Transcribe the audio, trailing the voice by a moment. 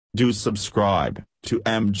Do subscribe to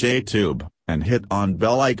MJTube and hit on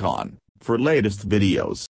bell icon for latest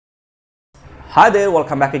videos. Hi there,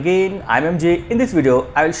 welcome back again. I'm MJ. In this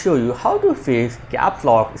video, I will show you how to fix caps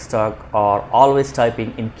lock stuck or always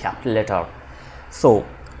typing in capital letter. So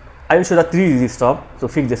I will show the 3 easy steps to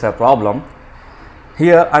fix this problem.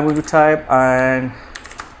 Here I'm going to type, and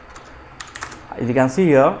as you can see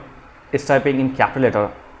here, it's typing in capital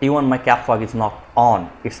letter. Even my caps lock is not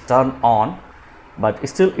on, it's turned on, but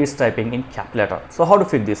still it's typing in capital letter. So how to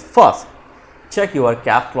fix this? First, check your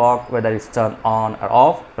caps lock whether it's turned on or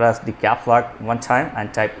off. Press the caps lock one time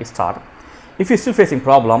and type start. If you're still facing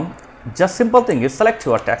problem, just simple thing is select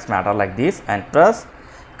your text matter like this and press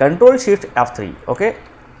Ctrl Shift F3. Okay,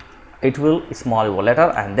 it will small your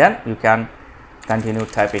letter and then you can continue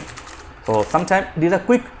typing. So sometimes these are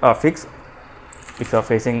quick fix if you are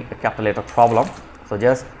facing a capital letter problem. So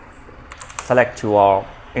just select your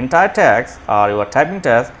entire text or your typing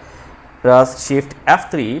text, press Shift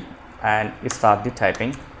F3 and start the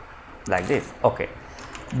typing like this. Okay,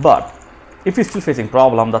 but if you're still facing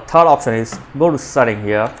problem, the third option is go to setting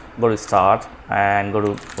here, go to start and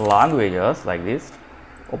go to languages like this.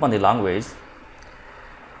 Open the language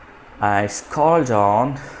and scroll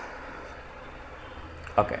down.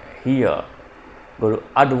 Okay, here go to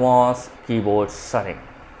advanced keyboard setting,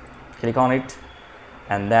 click on it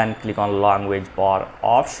and then click on language bar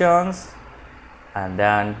options and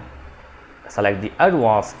then select the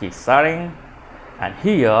advanced key setting, and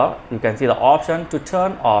here you can see the option to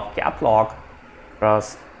turn off caps lock.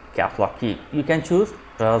 Press caps lock key. You can choose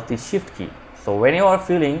press the shift key. So when you are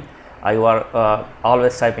feeling you are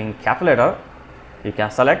always typing capital letter, you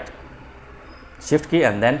can select shift key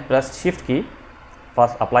and then press shift key.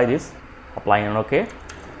 First apply this, apply and OK,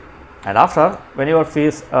 and after when you are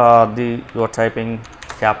feel you are typing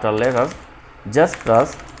capital letters, just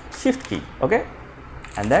press shift key. Okay,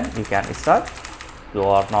 and then you can start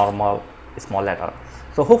your normal small letter.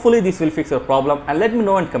 So hopefully this will fix your problem, and let me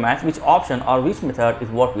know in comments which option or which method is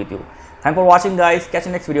work with you. Thanks for watching guys. Catch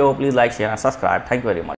you next video. Please like, share and subscribe. Thank you very much.